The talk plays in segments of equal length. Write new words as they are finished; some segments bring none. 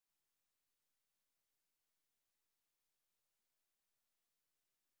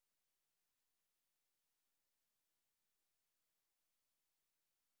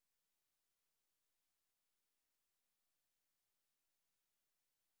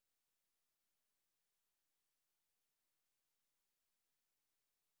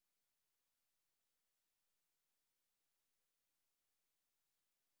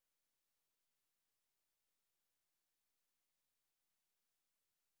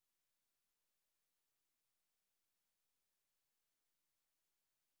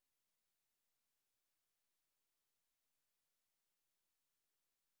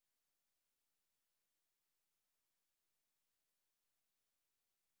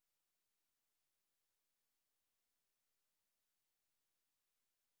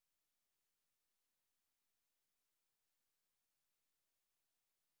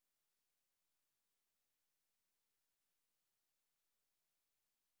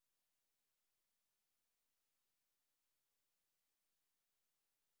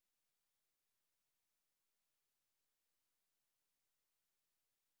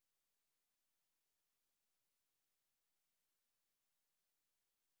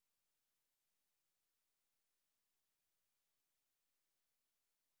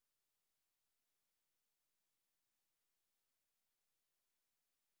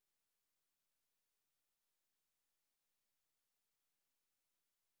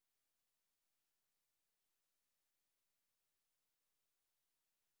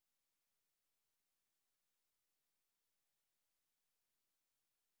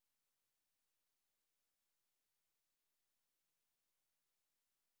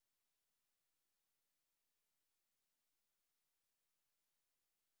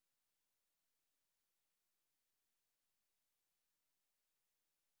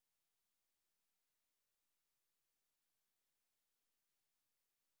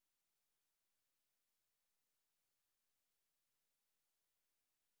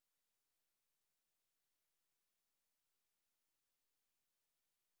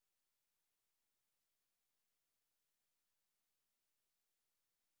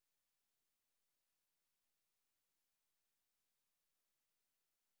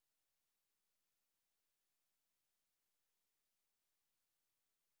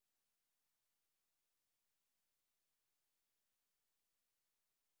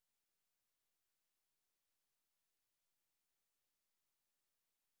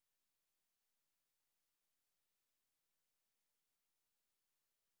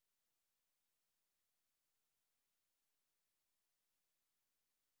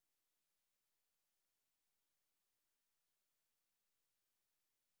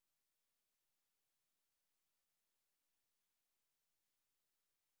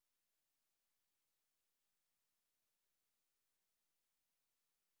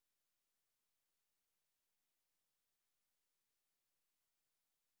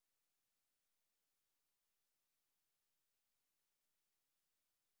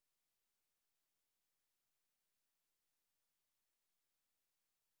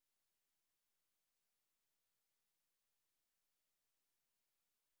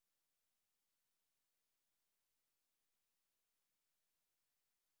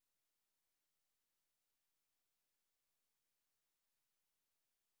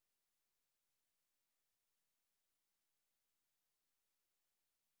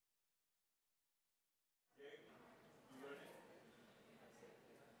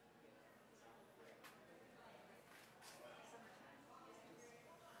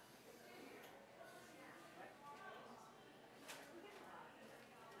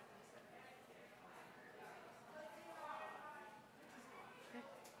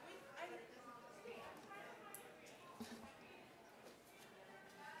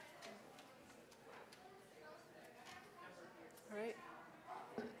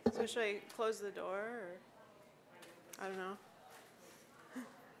So should I close the door, or I don't know.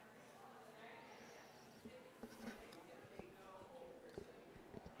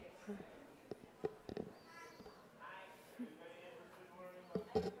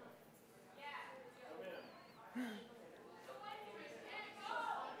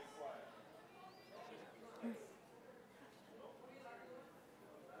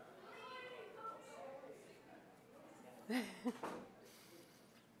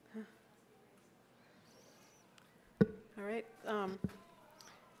 All right.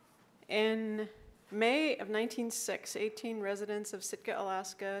 In May of 1906, 18 residents of Sitka,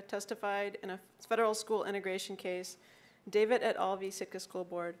 Alaska testified in a federal school integration case, David et al. V. Sitka School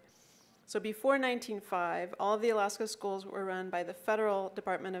Board. So before 1905, all of the Alaska schools were run by the Federal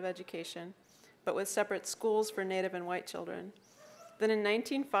Department of Education, but with separate schools for Native and white children. Then in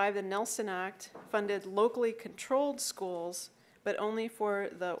 1905, the Nelson Act funded locally controlled schools, but only for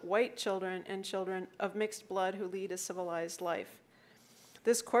the white children and children of mixed blood who lead a civilized life.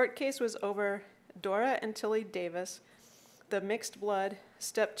 This court case was over Dora and Tilly Davis, the mixed blood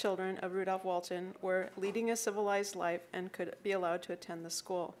stepchildren of Rudolph Walton, were leading a civilized life and could be allowed to attend the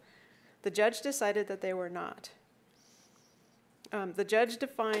school. The judge decided that they were not. The judge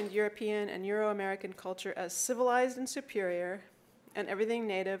defined European and Euro-American culture as civilized and superior, and everything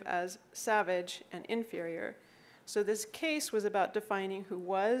native as savage and inferior. So this case was about defining who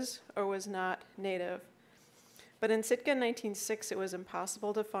was or was not native. But in Sitka in 1906, it was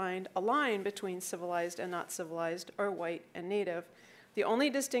impossible to find a line between civilized and not civilized, or white and native. The only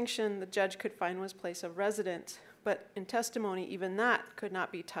distinction the judge could find was place of residence, but in testimony, even that could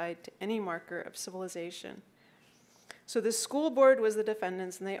not be tied to any marker of civilization. So the school board was the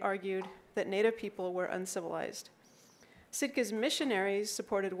defendants, and they argued that native people were uncivilized. Sitka's missionaries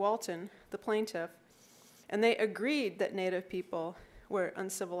supported Walton, the plaintiff, and they agreed that native people were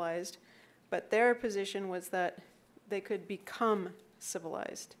uncivilized, but their position was that they could become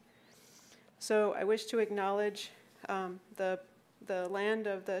civilized. So I wish to acknowledge the land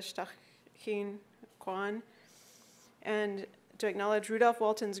of the Shtachin Kwan, and to acknowledge Rudolph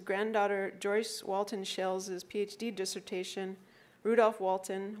Walton's granddaughter Joyce Walton Shales' PhD dissertation, Rudolph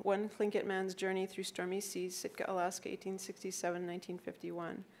Walton, One Tlingit Man's Journey Through Stormy Seas, Sitka, Alaska,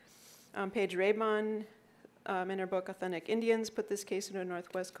 1867-1951. Paige Raybon, in her book Authentic Indians, put this case into a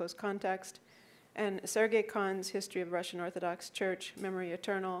Northwest Coast context, and Sergei Khan's History of Russian Orthodox Church, Memory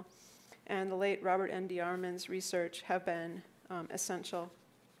Eternal, and the late Robert M. D'Armand's research have been essential.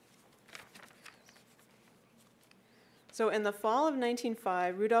 So in the fall of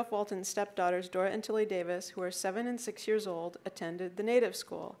 1905, Rudolph Walton's stepdaughters, Dora and Tilly Davis, who were 7 and 6 years old, attended the native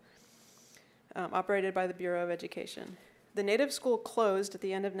school, operated by the Bureau of Education. The native school closed at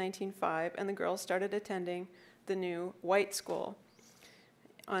the end of 1905, and the girls started attending the new white school.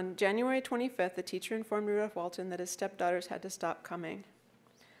 On January 25th, the teacher informed Rudolph Walton that his stepdaughters had to stop coming.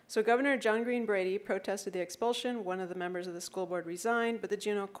 So Governor John Green Brady protested the expulsion. One of the members of the school board resigned, but the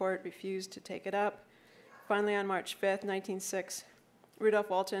Juneau court refused to take it up. Finally, on March 5th, 1906, Rudolph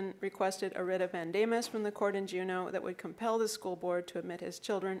Walton requested a writ of mandamus from the court in Juneau that would compel the school board to admit his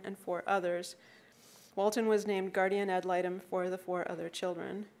children and 4 others. Walton was named guardian ad litem for the 4 other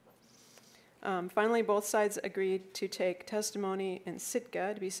children. Finally, both sides agreed to take testimony in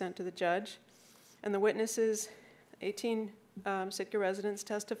Sitka to be sent to the judge, and the witnesses, 18 Sitka residents,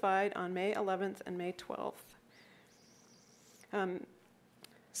 testified on May 11th and May 12th.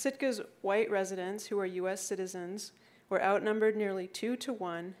 Sitka's white residents, who were U.S. citizens, were outnumbered nearly 2 to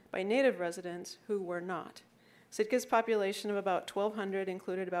 1 by native residents who were not. Sitka's population of about 1,200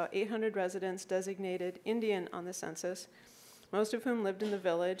 included about 800 residents designated Indian on the census, most of whom lived in the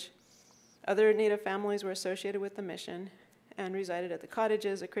village. Other native families were associated with the mission and resided at the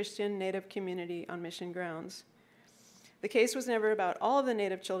cottages, a Christian native community on mission grounds. The case was never about all of the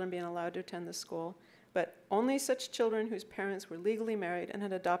native children being allowed to attend the school, but only such children whose parents were legally married and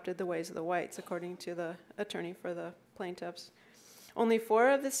had adopted the ways of the whites, according to the attorney for the plaintiffs. Only 4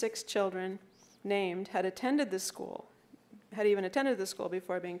 of the 6 children named had attended the school, had even attended the school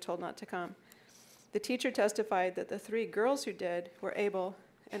before being told not to come. The teacher testified that the 3 girls who did were able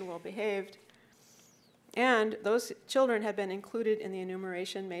and well behaved, and those children had been included in the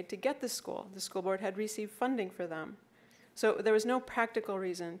enumeration made to get the school. The school board had received funding for them. So there was no practical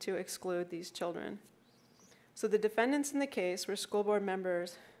reason to exclude these children. So the defendants in the case were school board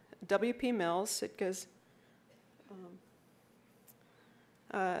members W.P. Mills, Sitka's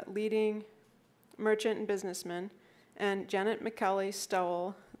leading merchant and businessman, and Janet McCauley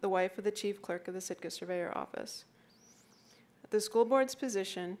Stowell, the wife of the chief clerk of the Sitka Surveyor Office. The school board's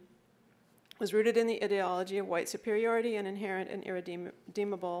position was rooted in the ideology of white superiority and inherent and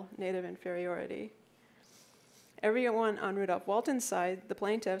irredeemable Native inferiority. Everyone on Rudolph Walton's side, the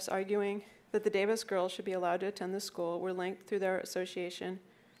plaintiffs arguing that the Davis girls should be allowed to attend the school, were linked through their association,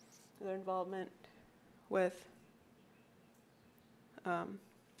 their involvement with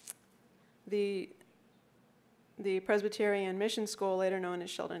the Presbyterian Mission School, later known as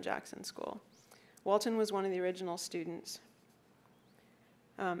Sheldon Jackson School. Walton was one of the original students.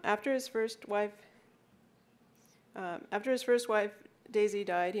 After his first wife Daisy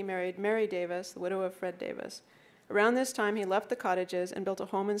died, he married Mary Davis, the widow of Fred Davis. Around this time, he left the cottages and built a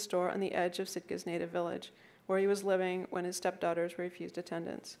home and store on the edge of Sitka's native village, where he was living when his stepdaughters were refused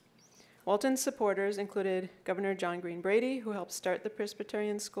attendance. Walton's supporters included Governor John Green Brady, who helped start the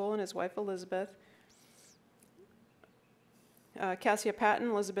Presbyterian school, and his wife Elizabeth. Cassia Patton,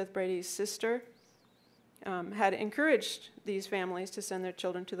 Elizabeth Brady's sister, had encouraged these families to send their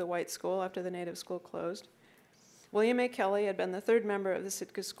children to the white school after the native school closed. William A. Kelly had been the third member of the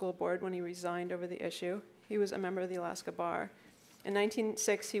Sitka School Board when he resigned over the issue. He was a member of the Alaska Bar. In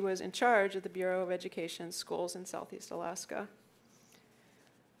 1906, he was in charge of the Bureau of Education schools in Southeast Alaska.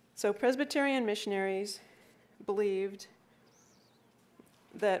 So Presbyterian missionaries believed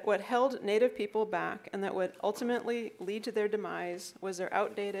that what held Native people back and that would ultimately lead to their demise was their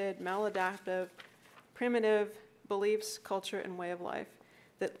outdated, maladaptive, primitive beliefs, culture, and way of life,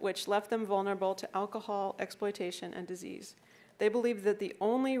 which left them vulnerable to alcohol, exploitation, and disease. They believed that the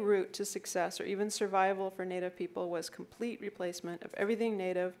only route to success or even survival for Native people was complete replacement of everything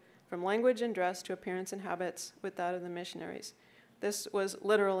Native, from language and dress to appearance and habits, with that of the missionaries. This was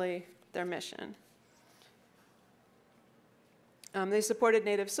literally their mission. They supported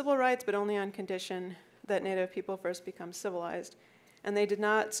Native civil rights, but only on condition that Native people first become civilized. And they did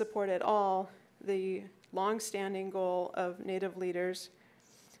not support at all the long-standing goal of Native leaders,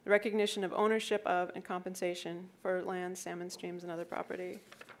 the recognition of ownership of and compensation for land, salmon streams, and other property.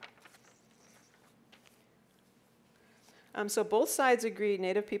 So both sides agreed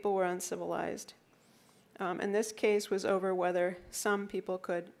Native people were uncivilized. And this case was over whether some people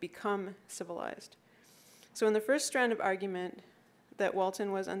could become civilized. So in the first strand of argument that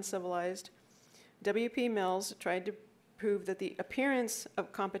Walton was uncivilized, W.P. Mills tried to prove that the appearance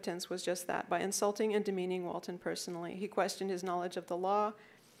of competence was just that, by insulting and demeaning Walton personally. He questioned his knowledge of the law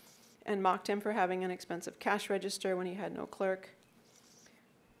and mocked him for having an expensive cash register when he had no clerk.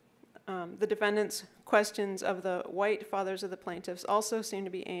 The defendant's questions of the white fathers of the plaintiffs also seemed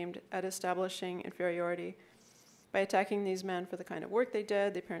to be aimed at establishing inferiority by attacking these men for the kind of work they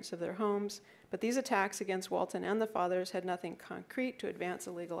did, the appearance of their homes, but these attacks against Walton and the fathers had nothing concrete to advance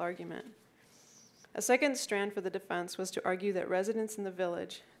a legal argument. A second strand for the defense was to argue that residents in the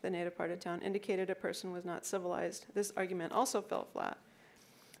village, the native part of town, indicated a person was not civilized. This argument also fell flat.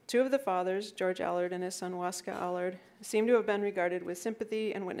 Two of the fathers, George Allard and his son Waska Allard, seem to have been regarded with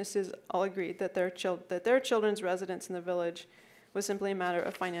sympathy, and witnesses all agreed that their children's residence in the village was simply a matter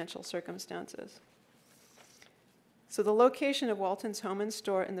of financial circumstances. So the location of Walton's home and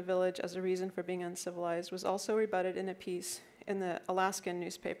store in the village as a reason for being uncivilized was also rebutted in a piece in the Alaskan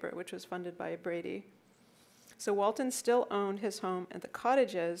newspaper, which was funded by Brady. So Walton still owned his home and the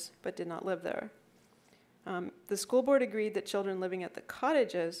cottages, but did not live there. The school board agreed that children living at the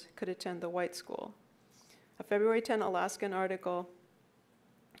cottages could attend the white school. A February 10 Alaskan article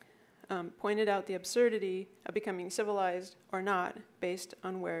pointed out the absurdity of becoming civilized or not based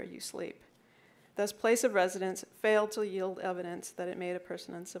on where you sleep. Thus, place of residence failed to yield evidence that it made a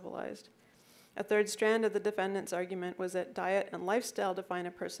person uncivilized. A third strand of the defendant's argument was that diet and lifestyle define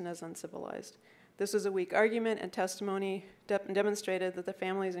a person as uncivilized. This was a weak argument, and testimony demonstrated that the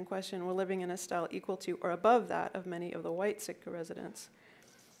families in question were living in a style equal to or above that of many of the white Sitka residents.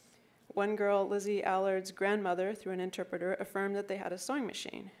 One girl, Lizzie Allard's grandmother, through an interpreter, affirmed that they had a sewing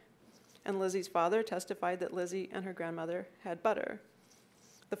machine. And Lizzie's father testified that Lizzie and her grandmother had butter.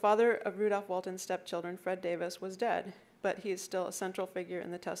 The father of Rudolph Walton's stepchildren, Fred Davis, was dead, but he is still a central figure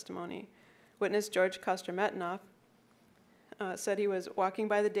in the testimony. Witness George Koster-Metnoff said he was walking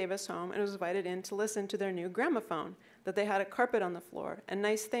by the Davis home and was invited in to listen to their new gramophone, that they had a carpet on the floor and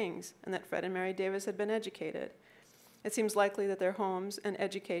nice things, and that Fred and Mary Davis had been educated. It seems likely that their homes and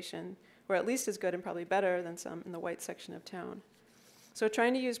education were at least as good and probably better than some in the white section of town. So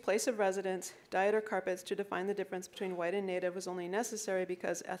trying to use place of residence, diet, or carpets to define the difference between white and native was only necessary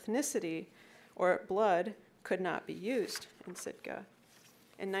because ethnicity, or blood, could not be used in Sitka.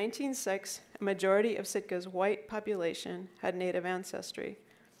 In 1906, a majority of Sitka's white population had native ancestry.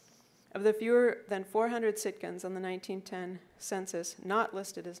 Of the fewer than 400 Sitkans on the 1910 census not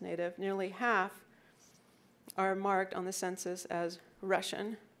listed as native, nearly half are marked on the census as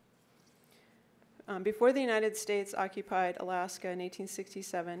Russian. Before the United States occupied Alaska in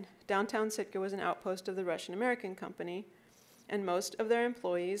 1867, downtown Sitka was an outpost of the Russian-American Company, and most of their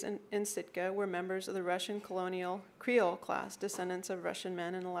employees in Sitka were members of the Russian colonial Creole class, descendants of Russian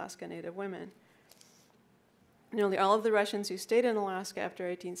men and Alaska Native women. Nearly all of the Russians who stayed in Alaska after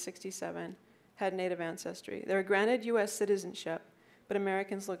 1867 had Native ancestry. They were granted U.S. citizenship, but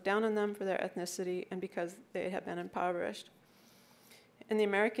Americans looked down on them for their ethnicity and because they had been impoverished. In the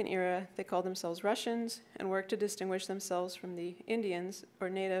American era, they called themselves Russians and worked to distinguish themselves from the Indians or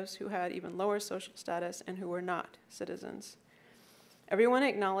natives who had even lower social status and who were not citizens. Everyone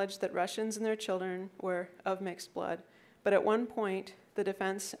acknowledged that Russians and their children were of mixed blood, but at one point, the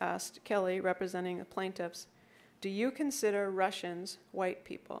defense asked Kelly, representing the plaintiffs, "Do you consider Russians white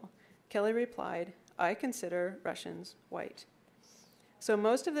people?" Kelly replied, "I consider Russians white." So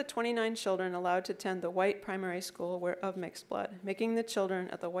most of the 29 children allowed to attend the white primary school were of mixed blood, making the children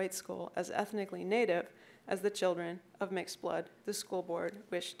at the white school as ethnically native as the children of mixed blood the school board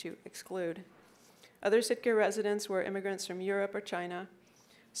wished to exclude. Other Sitka residents were immigrants from Europe or China,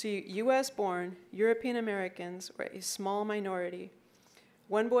 so U.S.-born European Americans were a small minority.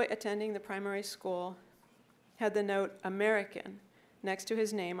 One boy attending the primary school had the note American next to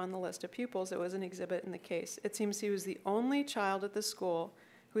his name on the list of pupils that was an exhibit in the case. It seems he was the only child at the school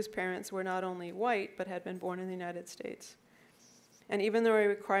whose parents were not only white, but had been born in the United States. And even though a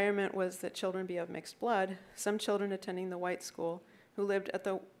requirement was that children be of mixed blood, some children attending the white school who lived at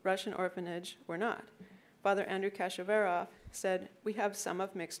the Russian orphanage were not. Father Andrew Kashavarov said, "We have some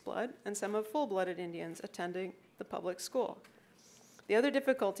of mixed blood and some of full-blooded Indians attending the public school." The other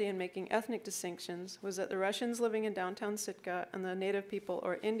difficulty in making ethnic distinctions was that the Russians living in downtown Sitka and the native people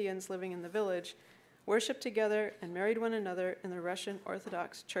or Indians living in the village worshiped together and married one another in the Russian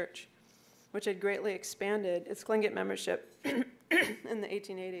Orthodox Church, which had greatly expanded its Tlingit membership in the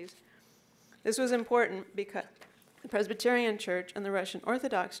 1880s. This was important because the Presbyterian Church and the Russian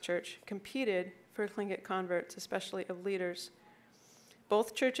Orthodox Church competed for Tlingit converts, especially of leaders.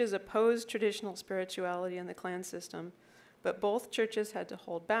 Both churches opposed traditional spirituality in the clan system, but both churches had to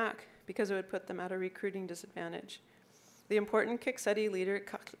hold back because it would put them at a recruiting disadvantage. The important Kikseti leader,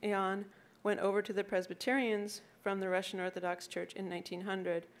 Kaklian, went over to the Presbyterians from the Russian Orthodox Church in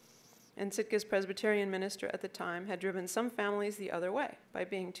 1900, and Sitka's Presbyterian minister at the time had driven some families the other way by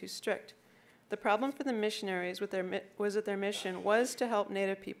being too strict. The problem for the missionaries was that their mission was to help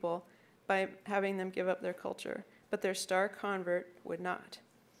Native people by having them give up their culture, but their star convert would not.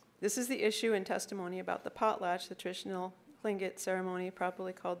 This is the issue in testimony about the potlatch, the traditional Tlingit ceremony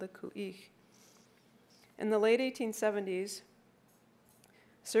properly called the Kawootk. In the late 1870s,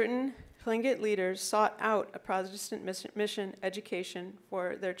 certain Tlingit leaders sought out a Protestant mission education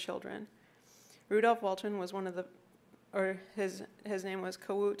for their children. Rudolph Walton was one of the, or his name was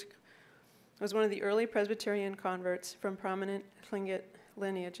Kawootk, was one of the early Presbyterian converts from prominent Tlingit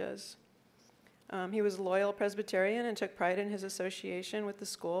lineages. He was a loyal Presbyterian and took pride in his association with the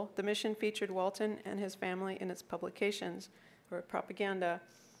school. The mission featured Walton and his family in its publications, or propaganda.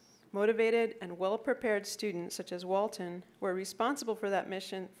 Motivated and well-prepared students, such as Walton, were responsible for that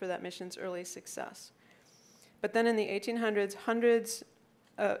mission's early success. But then in the 1880s,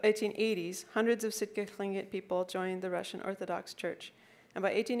 hundreds of Sitka Tlingit people joined the Russian Orthodox Church. And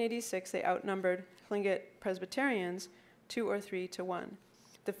by 1886, they outnumbered Tlingit Presbyterians 2 or 3 to 1.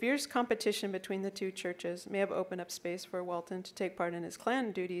 The fierce competition between the two churches may have opened up space for Walton to take part in his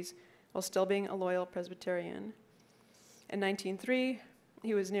clan duties while still being a loyal Presbyterian. In 1903,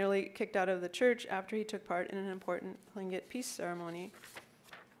 he was nearly kicked out of the church after he took part in an important Tlingit peace ceremony.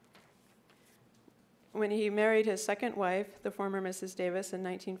 When he married his second wife, the former Mrs. Davis, in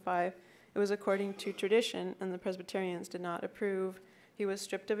 1905, it was according to tradition, and the Presbyterians did not approve. He was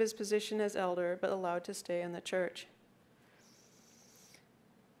stripped of his position as elder, but allowed to stay in the church.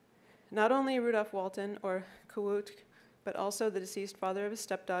 Not only Rudolph Walton, or Kawootk, but also the deceased father of his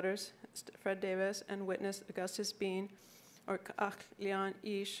stepdaughters, Fred Davis, and witness Augustus Bean, or Kaklian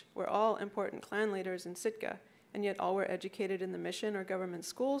Ish, were all important clan leaders in Sitka, and yet all were educated in the mission or government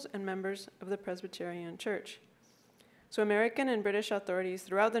schools and members of the Presbyterian Church. So American and British authorities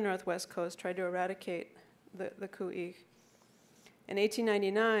throughout the Northwest Coast tried to eradicate the Kawootk. In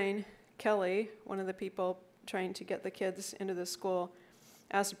 1899, Kelly, one of the people trying to get the kids into the school,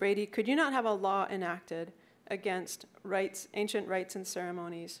 asked Brady, "Could you not have a law enacted against ancient rites and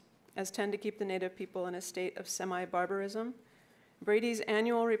ceremonies, as tend to keep the native people in a state of semi-barbarism?" Brady's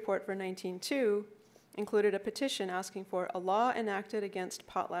annual report for 1902 included a petition asking for a law enacted against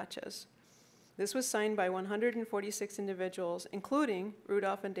potlatches. This was signed by 146 individuals, including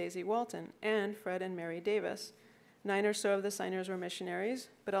Rudolph and Daisy Walton, and Fred and Mary Davis, 9 or so of the signers were missionaries,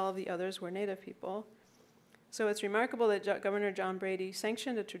 but all of the others were Native people. So it's remarkable that Governor John Brady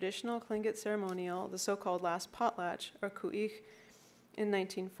sanctioned a traditional Tlingit ceremonial, the so-called last potlatch, or Kawootk, in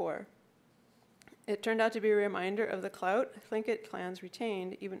 1904. It turned out to be a reminder of the clout Tlingit clans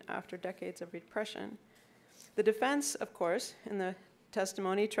retained even after decades of repression. The defense, of course, in the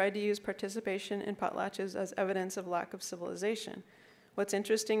testimony tried to use participation in potlatches as evidence of lack of civilization. What's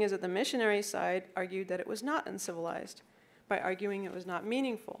interesting is that the missionary side argued that it was not uncivilized by arguing it was not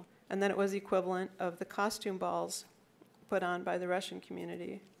meaningful and that it was equivalent of the costume balls put on by the Russian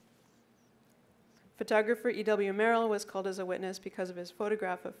community. Photographer E.W. Merrill was called as a witness because of his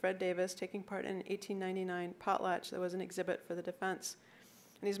photograph of Fred Davis taking part in an 1899 potlatch that was an exhibit for the defense.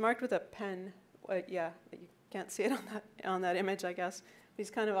 And he's marked with a pen. You can't see it on that image, I guess.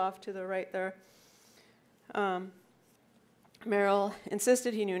 He's kind of off to the right there. Merrill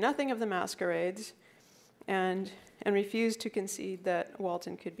insisted he knew nothing of the masquerades and refused to concede that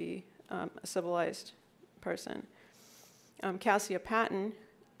Walton could be a civilized person. Cassia Patton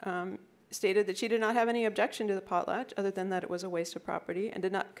stated that she did not have any objection to the potlatch other than that it was a waste of property and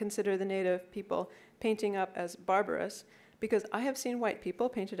did not consider the Native people painting up as barbarous because I have seen white people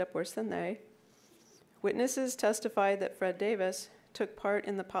painted up worse than they. Witnesses testified that Fred Davis took part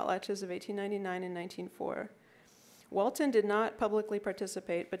in the potlatches of 1899 and 1904. Walton did not publicly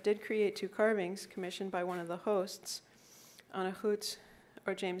participate, but did create 2 carvings commissioned by one of the hosts, Kawootk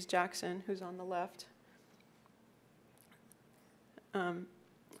or James Jackson, who's on the left.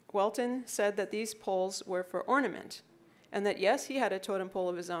 Walton said that these poles were for ornament, and that yes, he had a totem pole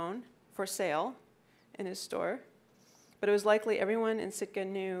of his own for sale in his store, but it was likely everyone in Sitka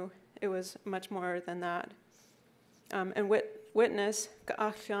knew it was much more than that. And witness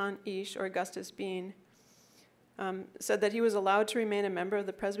Kawootk Ish, or Augustus Bean, said that he was allowed to remain a member of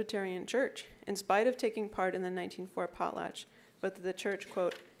the Presbyterian Church in spite of taking part in the 1904 potlatch, but that the church,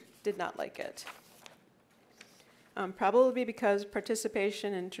 quote, did not like it. Probably because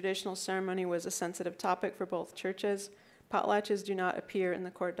participation in traditional ceremony was a sensitive topic for both churches, potlatches do not appear in the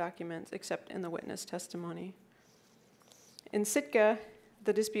court documents except in the witness testimony. In Sitka,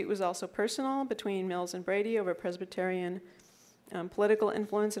 the dispute was also personal between Mills and Brady over Presbyterian political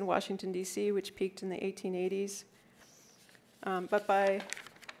influence in Washington, D.C., which peaked in the 1880s. But by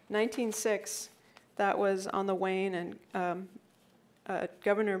 1906, that was on the wane, and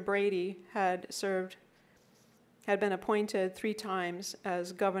Governor Brady had been appointed 3 times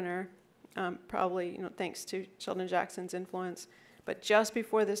as governor, probably thanks to Sheldon Jackson's influence. But just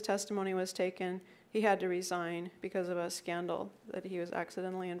before this testimony was taken, he had to resign because of a scandal that he was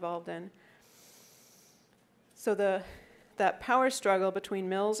accidentally involved in. So that power struggle between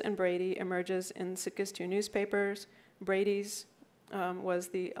Mills and Brady emerges in Sitka's 2 newspapers. Brady's was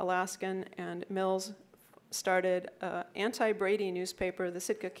the Alaskan, and Mills started an anti-Brady newspaper, the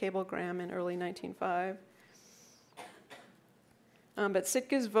Sitka Cablegram, in early 1905. But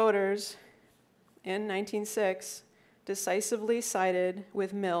Sitka's voters in 1906 decisively sided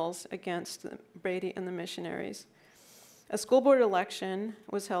with Mills against Brady and the missionaries. A school board election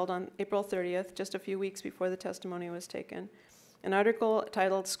was held on April 30th, just a few weeks before the testimony was taken. An article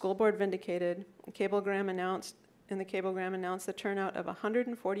titled "School Board Vindicated" in the cablegram announced the turnout of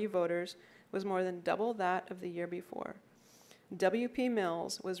 140 voters was more than double that of the year before. W.P.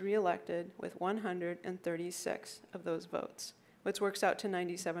 Mills was reelected with 136 of those votes, which works out to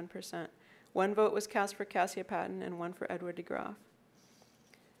 97%. 1 vote was cast for Cassia Patton and 1 for Edward DeGraff.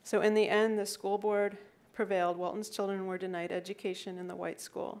 So in the end, the school board prevailed. Walton's children were denied education in the white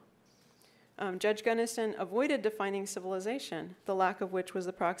school. Judge Gunnison avoided defining civilization, the lack of which was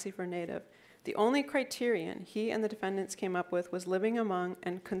the proxy for Native. The only criterion he and the defendants came up with was living among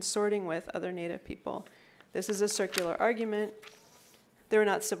and consorting with other Native people. This is a circular argument. They were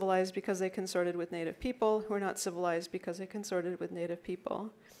not civilized because they consorted with Native people, who were not civilized because they consorted with Native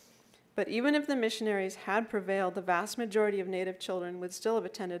people. But even if the missionaries had prevailed, the vast majority of Native children would still have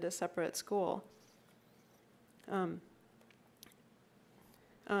attended a separate school.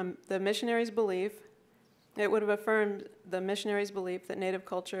 The missionaries' belief, it would have affirmed the missionaries' belief that Native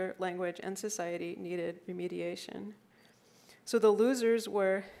culture, language, and society needed remediation. So the losers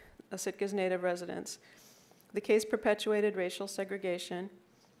were Sitka's Native residents. The case perpetuated racial segregation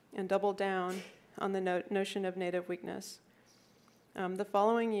and doubled down on the notion of Native weakness. The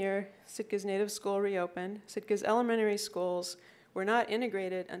following year, Sitka's Native school reopened. Sitka's elementary schools were not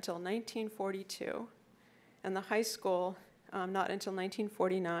integrated until 1942, and the high school not until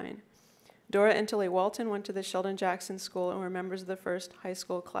 1949. Dora and Tilly Walton went to the Sheldon Jackson School and were members of the first high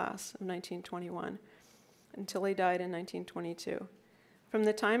school class of 1921, and Tilly died in 1922. From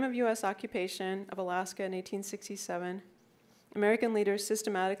the time of U.S. occupation of Alaska in 1867, American leaders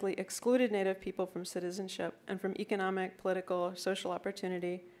systematically excluded Native people from citizenship and from economic, political, or social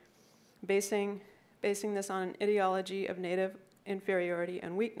opportunity, basing this on an ideology of Native inferiority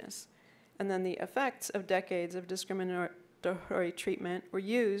and weakness. And then the effects of decades of discriminatory treatment were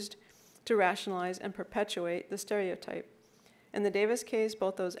used to rationalize and perpetuate the stereotype. In the Davis case,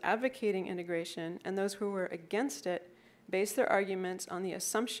 both those advocating integration and those who were against it based their arguments on the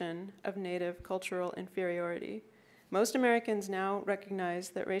assumption of Native cultural inferiority. Most Americans now recognize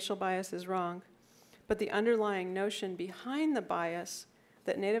that racial bias is wrong, but the underlying notion behind the bias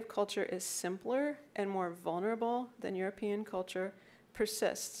that Native culture is simpler and more vulnerable than European culture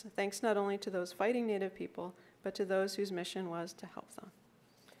persists, thanks not only to those fighting Native people, but to those whose mission was to help them.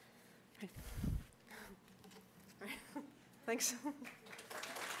 Right. Right. Thanks.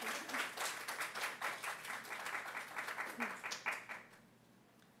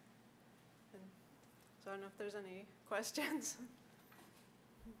 So I don't know if there's any questions.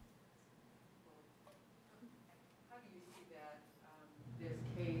 How do you see that this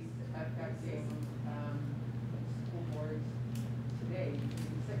case affecting school boards today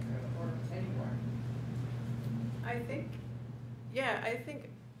in Sitka or anywhere? I think, yeah, I think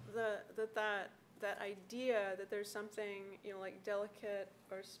that idea that there's something, you know, like delicate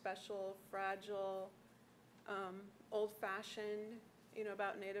or special, fragile, old-fashioned, you know,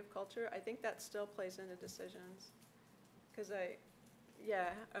 about Native culture, I think that still plays into decisions. Because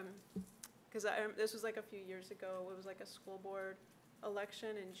this was like a few years ago. It was like a school board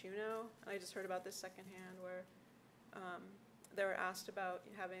election in Juneau, and I just heard about this secondhand, where they were asked about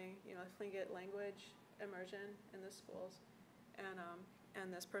having, you know, Tlingit language immersion in the schools,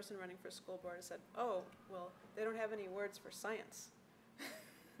 and this person running for school board said, "Oh, well, they don't have any words for science."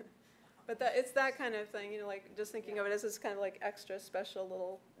 But it's that kind of thing, you know, like just thinking of it as this kind of like extra special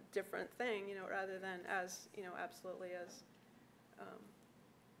little different thing, you know, rather than as, you know, absolutely as,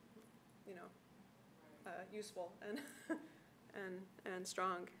 you know, useful and and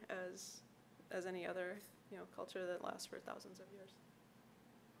strong as any other, you know, culture that lasts for thousands of years.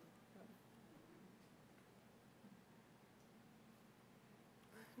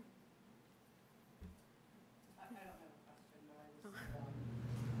 I don't have a question, but I just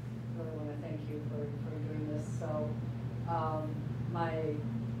really want to thank you for doing this. So my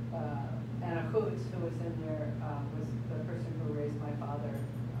Anna Kawootk, who was in there, was the person who raised my father,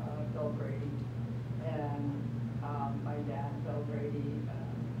 Bill Brady, and my dad, Bill Brady,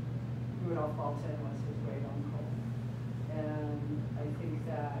 Rudolph Walton was his great uncle. And I think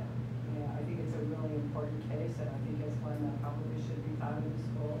that, I think it's a really important case, and I think it's one that probably should be taught in the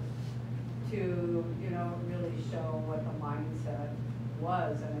schools to, you know, really show what the mindset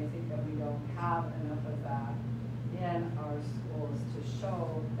was. And I think that we don't have enough of that in our schools to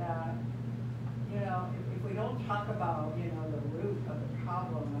show that, you know, if we don't talk about, you know, the root of the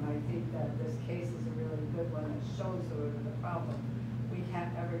problem, and I think that this case is a really good one that shows the root of the problem, we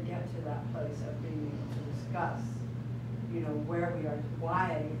can't ever get to that place of being able to discuss, you know, where we are,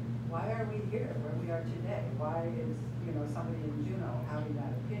 why are we here, where we are today? Why is, you know, somebody in Juneau having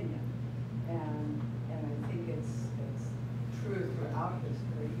that opinion? And I think it's true throughout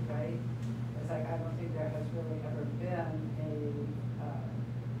history, right? It's like, I don't think there has really ever been a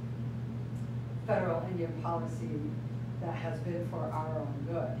federal Indian policy that has been for our own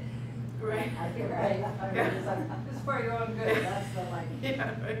good. Right. I think, right? I mean, it's like, this is for your own good. That's the, like,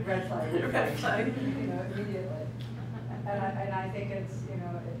 yeah, right. red flag. Red flag. You know, immediately. And I think it's, you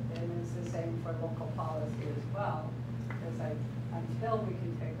know, and it's the same for local policy as well. It's like, until we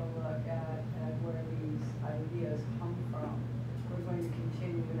can take a look at where these ideas come from, we're going to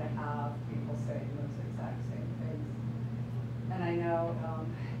continue to have people saying those exact same things. And I know,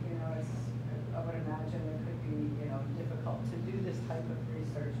 you know, I would imagine it could be, you know, difficult to do this type of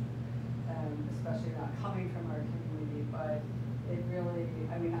research, especially not coming from our community, but it really,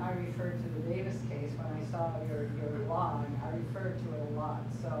 I mean, I referred to the Davis case when I saw your blog. I referred to it a lot.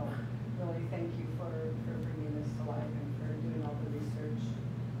 So really thank you for bringing this to life and for doing all the research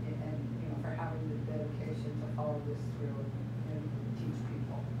and you know, for having the dedication to follow this through and teach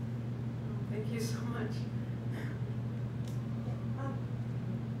people. Thank you so much.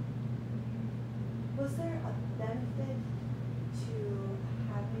 Was there a benefit to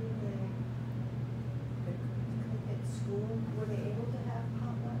having the at school? Were they able to have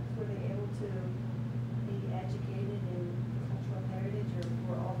potlucks? Were they able to be educated in cultural heritage, or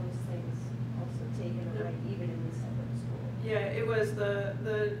were all those things also taken away, even in the separate school? Yeah, it was the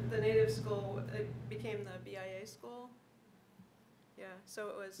Native school. It became the BIA school. Yeah, so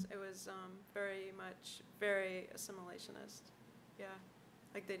it was very much very assimilationist. Yeah.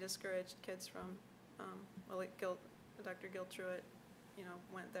 like they discouraged kids from, well, like Dr. Gil Truitt, you know,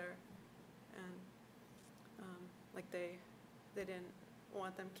 went there, and like they didn't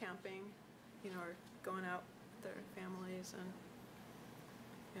want them camping, you know, or going out with their families, and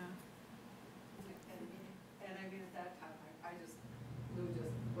yeah. And I mean, at that time,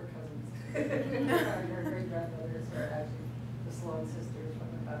 we're cousins. Our great grandmothers are actually the Sloan sisters from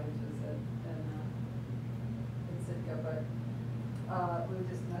the cottages in Sitka, but we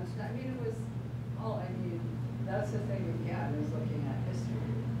just mentioned, I mean, it was all, I mean, that's the thing again, is looking at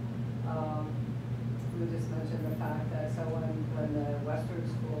history. We just mentioned the fact that, so when the Western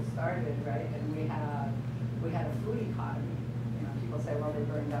school started, right, and we had a food economy. You know, people say, well, they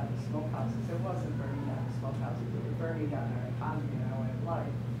burned down the smokehouses. It wasn't burning down the smokehouses, we were burning down our economy and our way of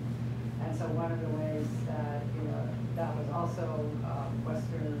life. And so one of the ways that, you know, that was also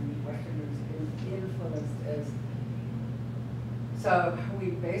Westerners influenced is, so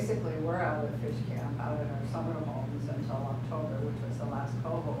we basically were out at fish camp, out at our summer homes until October, which was the last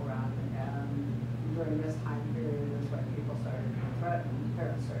coho run. And during this time period is when people started being threatened,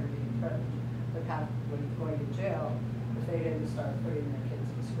 parents started being threatened with going to jail if they didn't start putting their kids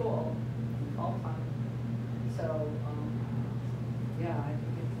to school in fall time. So, yeah, I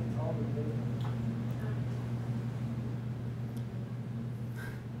think it's all related.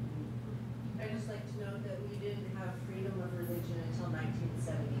 I'd just like to note that we didn't have freedom of religion until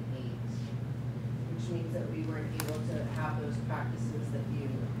 1978, which means that we weren't able to have those practices that you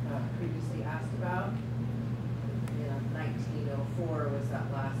previously asked about. You know, 1904 was that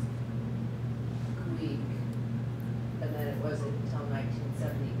last week, and then it wasn't until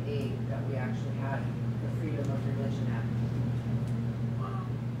 1978 that we actually had the Freedom of Religion Act. Wow.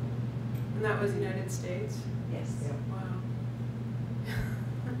 And that was United States? Yes. Yep. Wow.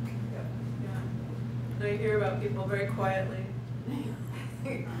 Yep. Yeah. Now you hear about people very quietly.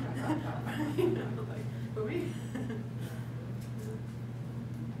 You know, like, who we?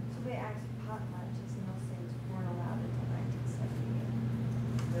 So they actually pot lodges and those things weren't allowed until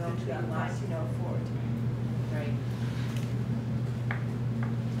 1978. They don't do that last. 1904. Right.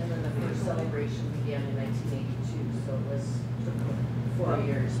 And then the first celebration began in 1982, so it took 4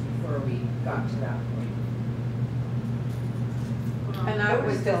 years before we got to that point. And There that were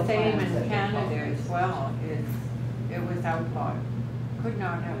was still the same plans in at the Canada conference. as well, it was outlawed. Could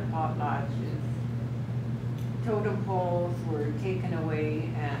not have pot lodges. Totem poles were taken away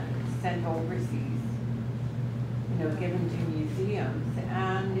and sent overseas, you know, given to museums,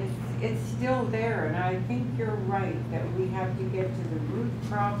 and it's still there, and I think you're right that we have to get to the root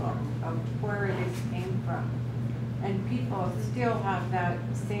problem of where this came from. And people still have that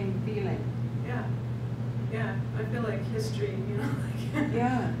same feeling. Yeah. Yeah. I feel like history, you know, like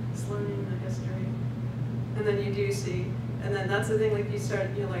Yeah. just learning the history. And then you do see, and then that's the thing, like you start,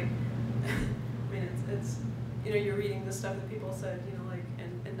 you're like, I mean, it's, you know, you're reading the stuff that people said, you know, like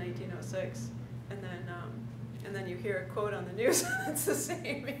in 1906, and then you hear a quote on the news, and it's the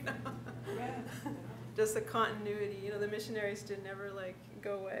same, you know. Yeah. Just the continuity, you know, the missionaries didn't ever like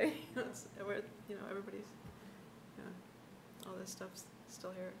go away. You know, it's where, you know, everybody's, yeah, all this stuff's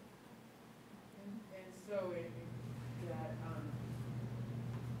still here. And so that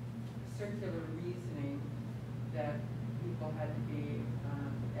circular reasoning that people had to be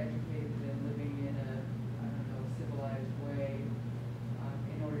educated and living in a, I don't know, civilized way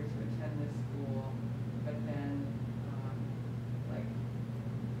in order to attend this school, but then like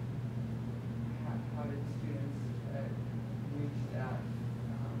how did students reach that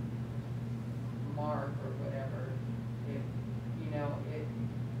mark or whatever? If you know it.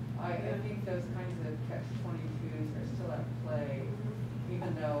 I think those kinds of catch-22s are still at play,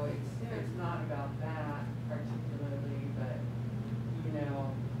 even though it's not about that particularly, but you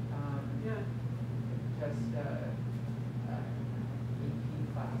know, just AP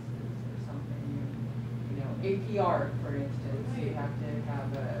classes or something. You know, AP art, for instance, you have to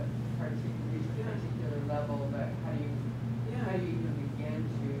have a particular level, but how do you even begin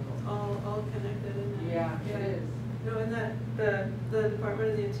to? It's all connected in there. Yeah, it is. No, and that the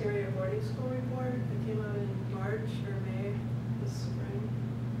Department of the Interior boarding school report that came out in March or May this spring,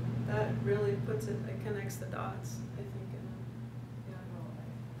 that really puts it connects the dots, I think, and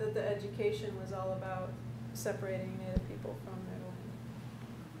that the education was all about separating Native people from their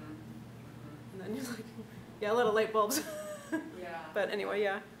land. And then you're like, yeah, little light bulbs. Yeah. But anyway,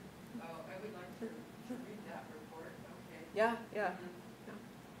 yeah. Oh, I would like to read that report, okay. Yeah, yeah. So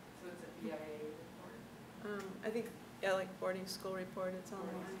it's a BIA report? I think, yeah, like boarding school report, it's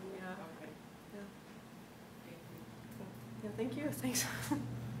online, yeah. Okay, Yeah. thank you. Yeah, thank you, thanks.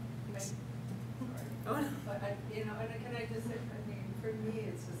 Thanks. Oh, no. But you know, and can I just say, I mean, for me,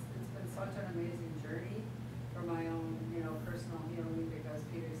 it's been such an amazing journey for my own, personal healing, because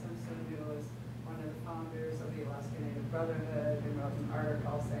Peter Simpson, who was one of the founders of the Alaskan Native Brotherhood, and wrote an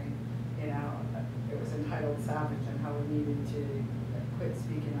article saying, it was entitled Savage, and how we needed to quit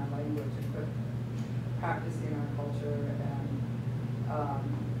speaking our language and quit practicing our culture, and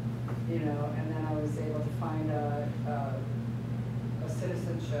then I was able to find a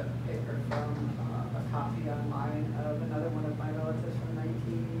citizenship paper from a copy online of another one of my relatives from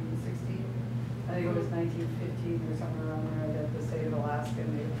 1916. I think it was 1915 or somewhere around there, that the state of Alaska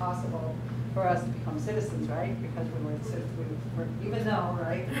made it possible for us to become citizens, right? Because we were, even though,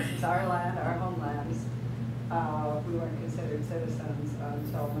 right, this is our land, our homelands, we weren't considered citizens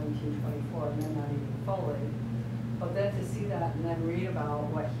until 1924, and then not even fully. But then to see that and then read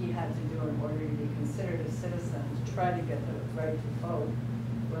about what he had to do in order to be considered a citizen, to try to get the right to vote,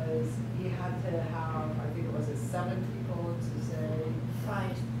 was he had to have, I think it was 7 people to say,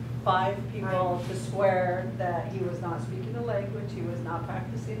 5 people to swear that he was not speaking the language, he was not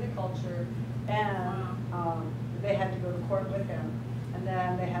practicing the culture, and they had to go to court with him. And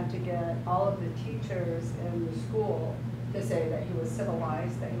then they had to get all of the teachers in the school to say that he was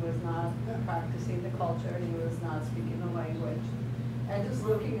civilized, that he was not practicing the culture, he was not speaking the language. And just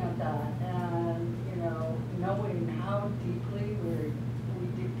looking at that and, knowing how deeply we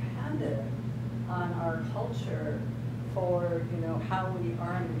depended on our culture for, how we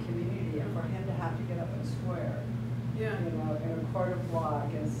are in the community, and for him to have to get up and swear, in a court of law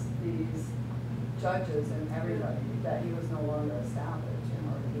against these judges and everybody, that he was no longer a savage in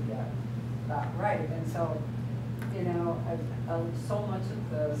order to get that right. And so, so much of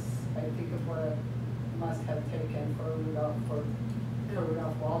this, I think of what it must have taken for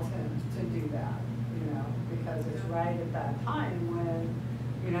Rudolph Walton to do that, because it's right at that time when,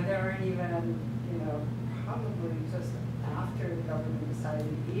 there weren't even, probably just after the government decided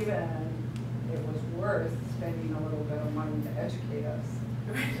even it was worth spending a little bit of money to educate us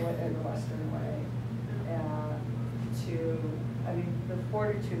in the Western way, the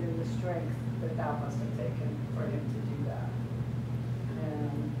fortitude and the strength that must have taken for him to do that.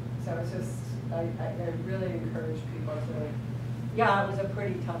 And so it's just, I really encourage people to, it was a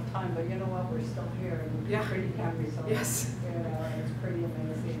pretty tough time, but you know what, we're still here, and we're pretty damn resilient. Yes. And it's pretty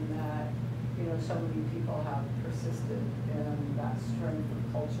amazing that, so many people have persisted in that strength of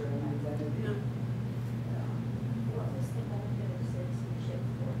culture and identity. What was the benefit of citizenship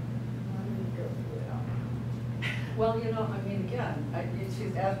for? Why do we go through it all? Well, again,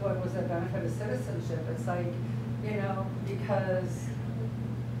 she's asked what was the benefit of citizenship. It's like, because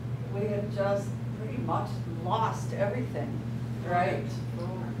we had just pretty much lost everything, right?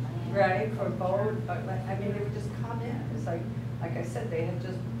 Right, for both, but they would just come in. It's like I said, they had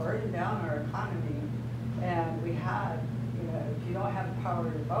just burned down our economy, and we had, if you don't have the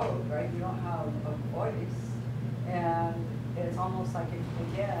power to vote, right, you don't have a voice, and it's almost like, if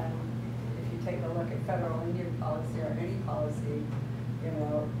you take a look at federal Indian policy or any policy,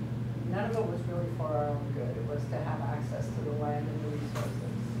 none of it was really for our own good. It was to have access to the land and the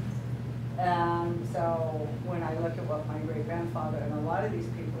resources. And so when I look at what my great-grandfather and a lot of these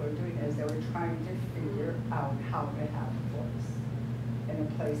people are doing, is they were trying to figure out how to have a voice in a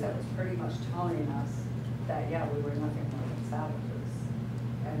place that was pretty much telling us that, we were nothing more than savages.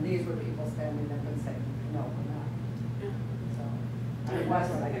 And these were people standing up and saying, no, we're not. So it was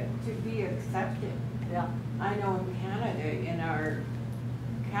like to be accepted. Yeah. I know in Canada, in our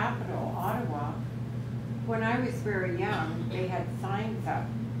capital, Ottawa, when I was very young, they had signs up,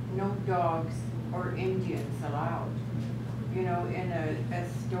 no dogs or Indians allowed, in a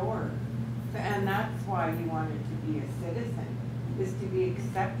store. And that's why you wanted to be a citizen, is to be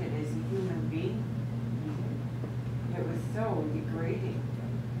accepted as a human being. It was so degrading.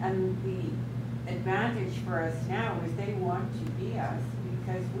 And the advantage for us now is they want to be us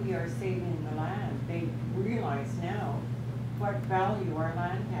because we are saving the land. They realize now what value our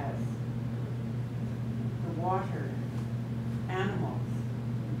land has. The water, animals.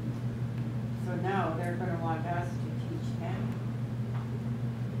 So now they're going to want us to teach them.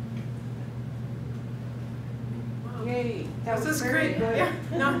 Wow. Yay. This is great. Good. Yeah.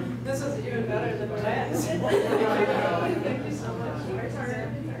 No, this is even better than the last. Thank you so much.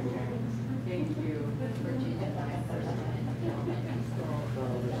 Thank you.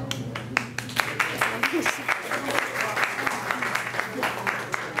 Thank you so much.